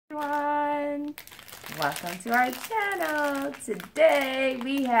Everyone, welcome to our channel. Today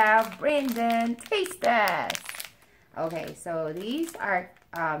we have Brandon taste test. Okay, so these are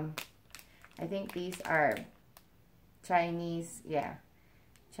I think these are Chinese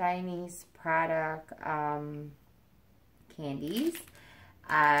product candies.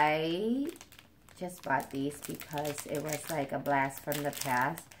 I just bought these because it was like a blast from the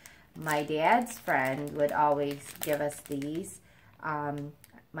past. My dad's friend would always give us these.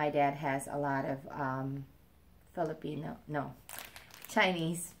 My dad has a lot of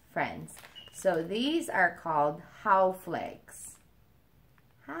Chinese friends. So these are called flakes.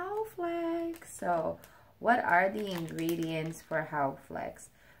 Flakes. So what are the ingredients for flakes?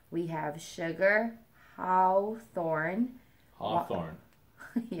 We have sugar, hawthorn.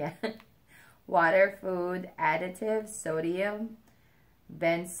 Yeah. Water, food, additives, sodium,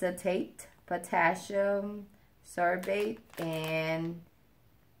 benzoate, potassium, sorbate, and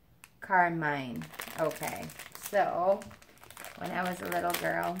carmine. Okay, so when I was a little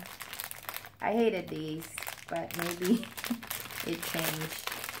girl, I hated these, but maybe it changed.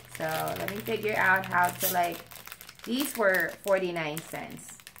 So let me figure out how to these were 49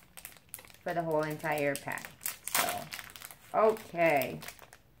 cents for the whole entire pack. So, okay.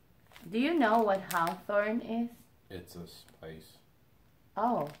 Do you know what hawthorn is? It's a spice.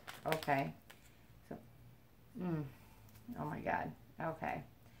 Oh, okay. So, oh my God. Okay.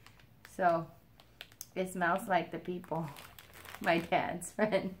 So, it smells like the people, my dad's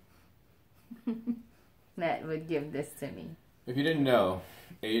friend, that would give this to me. If you didn't know,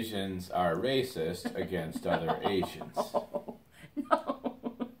 Asians are racist against other Asians.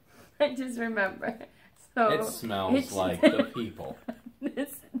 No. I just remember. So it smells like the people. This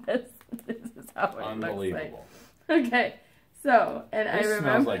is how it Unbelievable. Looks like. Okay. So, and I remember. It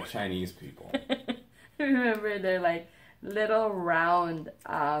smells like Chinese people. I remember they're like little round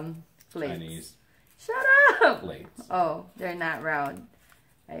flakes. Chinese. Shut up! Flakes. Oh, they're not round.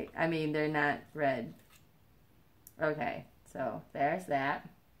 I mean, they're not red. Okay, so there's that.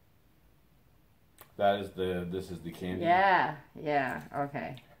 This is the candy. Yeah,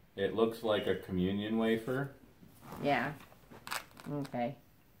 okay. It looks like a communion wafer. Yeah. Okay.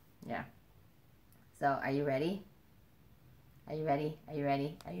 Yeah. So, are you ready? Are you ready? Are you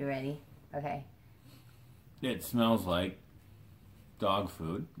ready? Are you ready? Okay. It smells like dog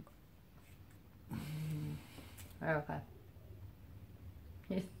food. Okay.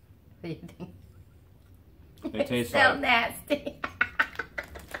 What do you think? It tastes so like nasty.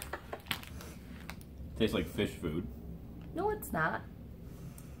 tastes like fish food. No, it's not.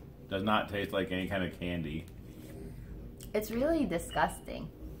 Does not taste like any kind of candy. It's really disgusting.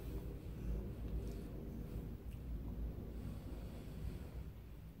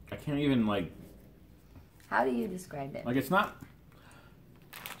 I can't even How do you describe it? it's not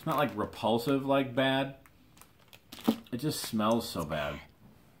like repulsive like bad. It just smells so bad.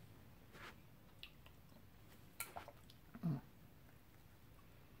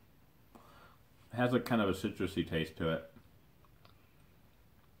 It has a kind of a citrusy taste to it.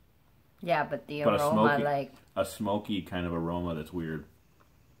 Yeah, but the aroma, a smoky kind of aroma that's weird.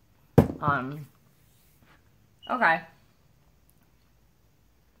 Okay.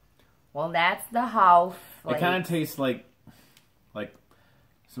 Well, that's the house. It kind of tastes like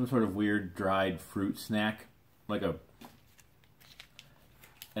some sort of weird dried fruit snack, and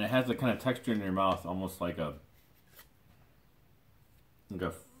it has the kind of texture in your mouth, almost like a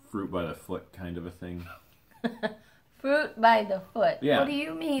fruit by the foot kind of a thing. Fruit by the foot. Yeah. What do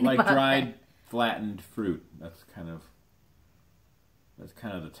you mean? Like about dried, that? flattened fruit. That's kind of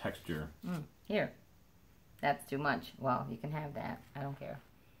the texture. Here. That's too much. Well, you can have that. I don't care.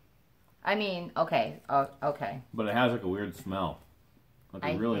 I mean, okay. Okay. But it has a weird smell.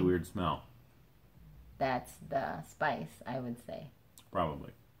 A really weird smell. That's the spice, I would say.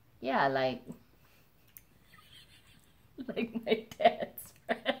 Probably. Yeah, like my dad's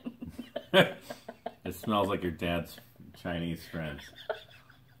friend. It smells like your dad's Chinese friends.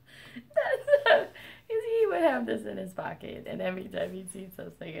 He would have this in his pocket, and every time he sees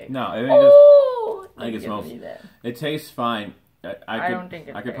us, No, I think it smells. It tastes fine. I don't think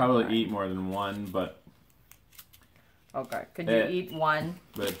it's I could probably eat more than one, but okay. Could you eat one?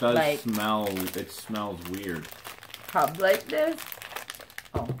 But it does smell. It smells weird. Tub like this?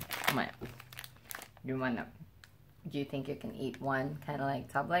 Oh, come on. Do you think you can eat one kind of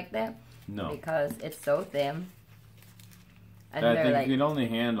like tub like that? No, because it's so thin. And I they're think you can only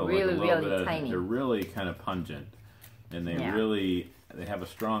handle really, a little really bit. tiny. They're really kind of pungent, and they have a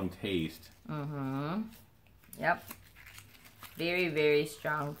strong taste. Yep. Very, very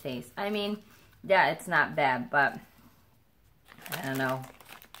strong taste. I mean, yeah, it's not bad, but I don't know.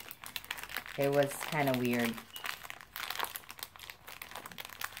 It was kind of weird.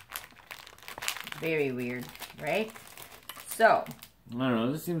 Very weird, right? So, I don't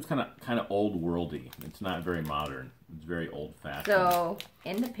know. This seems kind of old worldy. It's not very modern. It's very old fashioned. So,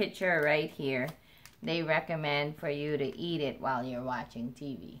 in the picture right here, they recommend for you to eat it while you're watching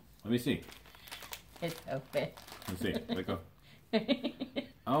TV. Let me see. It's open. Let's see. Let go.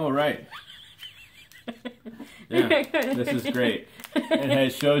 Oh, right. Yeah, this is great.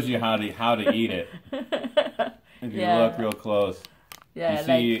 It shows you how to eat it. If you look real close. Yeah,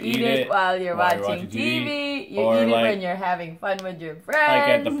 like eat it while you're watching TV. You eat it when you're having fun with your friends. Like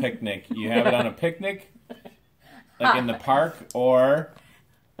at the picnic. You have it on a picnic, like in the park, or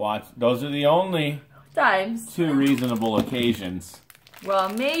watch. Those are the only times. 2 reasonable occasions. Well,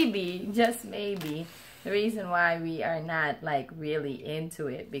 maybe, just maybe, the reason why we are not like really into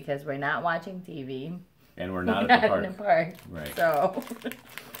it because we're not watching TV. And we're not at the park. In the park. Right. So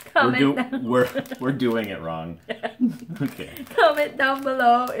we're doing it wrong. Okay. Comment down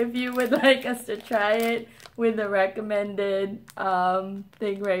below if you would like us to try it with the recommended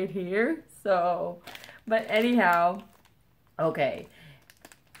thing right here. So, but anyhow, okay.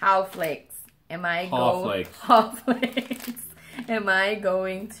 How flakes? Am I Haw flakes? Am I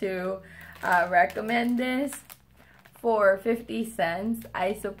going to recommend this for 50 cents?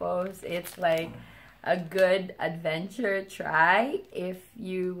 I suppose it's like a good adventure try if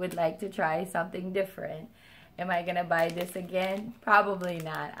you would like to try something different. Am I gonna buy this again? Probably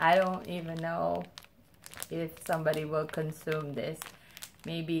not. I don't even know if somebody will consume this.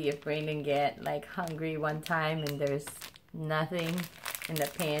 Maybe if Brandon get like hungry one time and there's nothing in the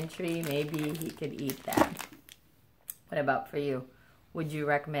pantry, maybe he could eat that. What about for you? Would you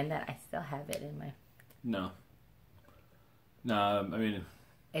recommend that? I still have it in my... No. No, I mean...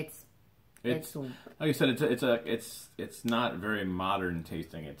 It's like you said, it's not very modern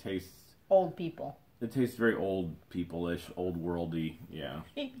tasting. It tastes old people. It tastes very old people-ish, old worldy. Yeah.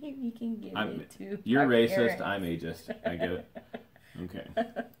 Maybe we can give it to. You're our racist. parents. I'm ageist. I get it. Okay.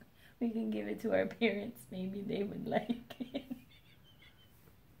 We can give it to our parents. Maybe they would like it.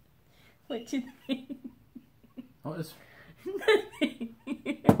 What you think? What is?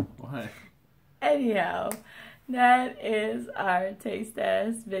 Why? Anyhow. That is our taste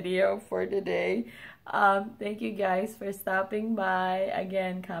test video for today. Thank you guys for stopping by.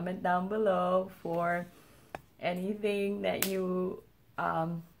 Again, comment down below for anything that you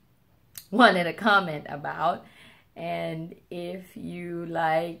wanted to comment about. And if you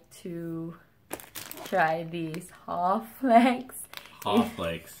like to try these Haw flakes. Haw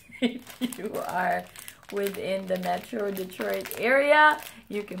flakes. If you are within the Metro Detroit area,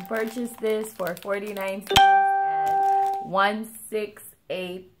 you can purchase this for 49 cents.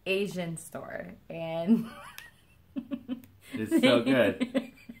 168 Asian store, and it's so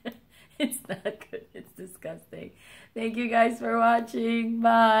good. It's not good. It's disgusting. Thank you guys for watching.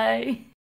 Bye.